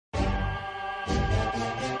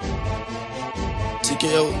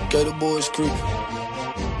KO, Gator Boys crew.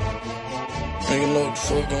 Nigga know what the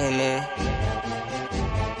fuck going on.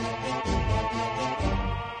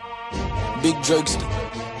 Big Drakester.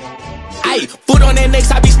 Ayy, foot on that next,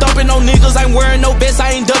 I be stomping on niggas. Ain't wearing no vest,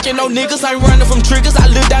 I ain't ducking no niggas. I ain't running from triggers. I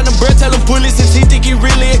look down the breath, tell him bullets, and he think he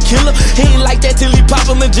really a killer. He ain't like that till he pop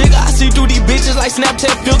him a jigger. I see through these bitches like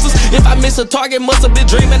Snapchat filters. If I miss a target, must have been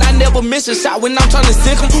dreaming. I never miss a shot when I'm trying to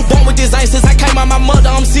sick him. Born with this ain't since I came out my mother.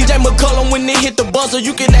 I'm CJ McCullum when they hit the buzzer.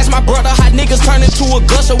 You can ask my brother how niggas turn into a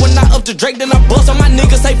gusher. When I up to Drake, then I bust him. My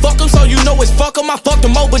niggas say fuck him, so you know it's fuck him. I fucked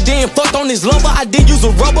him over, then fucked on his lover. I did use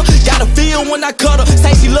a rubber. Got a feel when I cut her.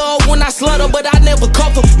 Say she love when I slut her, but I never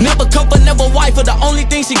cuff her. Never cuff her, never wife her. The only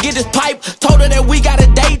thing she get is pipe. Told her that we got a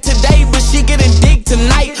date today, but she getting dick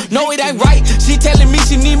tonight. No, it ain't right. She telling me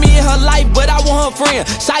she need me in her life, but I want her friend.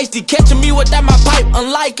 Shiesty catching me without my pipe,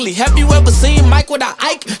 unlikely. Have you ever seen Mike without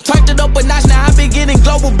Ike? Turned it up a notch, now I been getting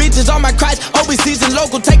global bitches on my crotch. Overseas and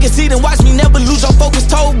local, take a seat and watch me never lose your focus.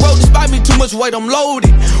 Told bro, despite me too much weight, I'm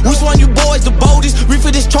loaded. Which one you boys the boldest? Reef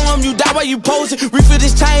for this charm, you die while you posing. Reef for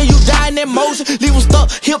this chain, you die in that motion. Leave them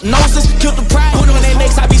stuck, hypnosis, kill the pride. Put on that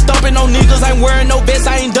next, I be stomping on niggas. Ain't wearing no vest,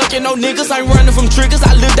 I ain't ducking no niggas. Ain't running from triggers.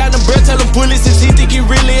 I live down the breath, tell him bullets, and he think he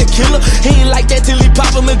really a killer. He ain't like that till he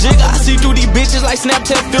pop him a jigger. I see through these bitches like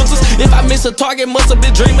Snapchat filters. If I miss a target, must have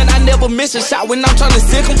been dreaming. I never miss a shot when I'm trying to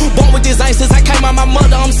sick him. Born with this ain't since I came out my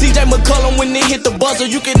mother. I'm CJ McCullum when they hit the buzzer.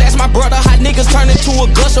 You can ask my brother how niggas turn into a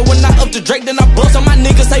gusher. When I up to Drake, then I bust him. My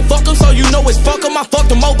niggas say fuck him, so you know it's fuck him. I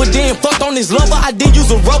fucked him over, then fucked on his lover. I did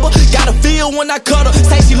use a rubber. Got a feel when I cut her.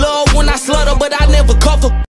 Say she love when I slut her, but I never cuff her.